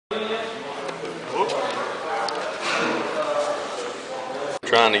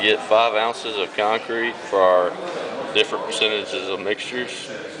trying to get 5 ounces of concrete for our different percentages of mixtures,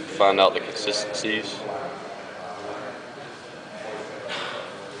 find out the consistencies.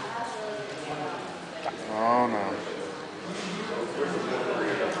 Oh no.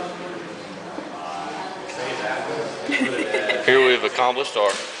 Here we've accomplished our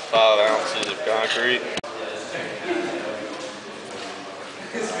 5 ounces of concrete.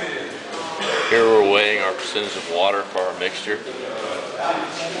 Here we're weighing our percentage of water for our mixture.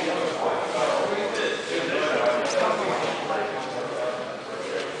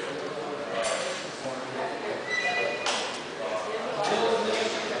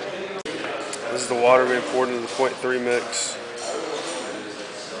 This is the water being poured into the 0.3 mix.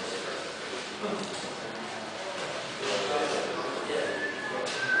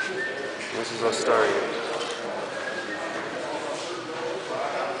 This is us stirring it.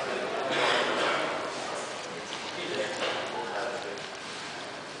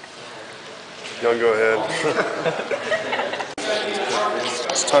 Y'all go ahead.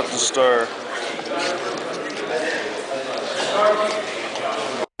 It's tough to stir.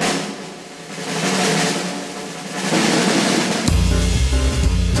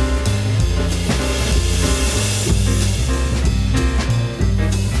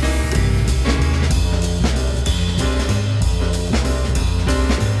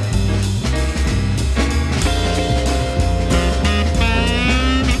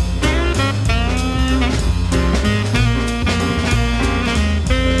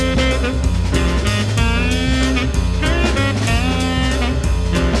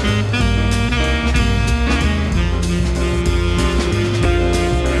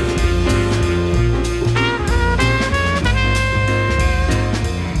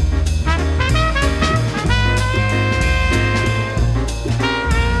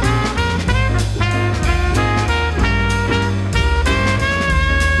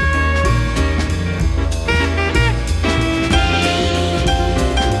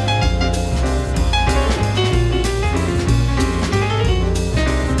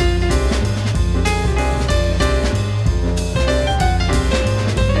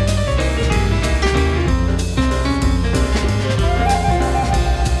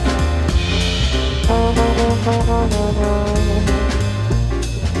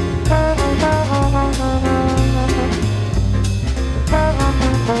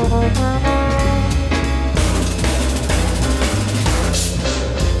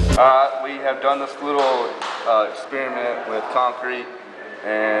 Alright, we have done this little experiment with concrete,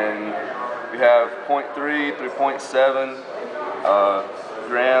 and we have 0.3 through 0.7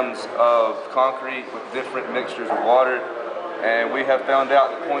 grams of concrete with different mixtures of water, and we have found out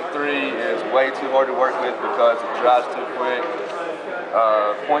that 0.3 is way too hard to work with because it dries too quick.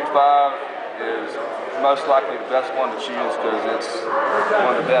 0.5 is most likely the best one to choose because it's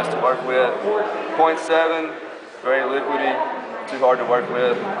one of the best to work with. 0.7, very liquidy, too hard to work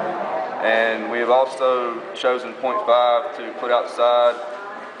with. And we have also chosen 0.5 to put outside,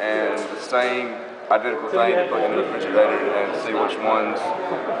 and the same identical thing to put in the refrigerator and see which ones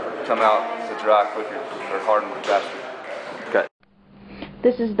come out to dry quicker or harden faster. Okay.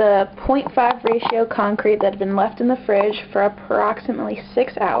 This is the 0.5 ratio concrete that had been left in the fridge for approximately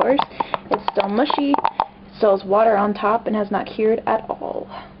 6 hours. It's still mushy, it still has water on top, and has not cured at all.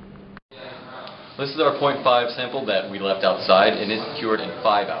 This is our 0.5 sample that we left outside, and it cured in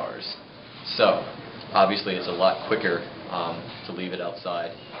 5 hours. So, obviously it's a lot quicker to leave it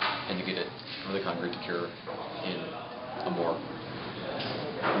outside and to get it for the concrete to cure in a more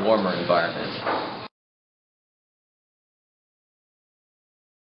warmer environment.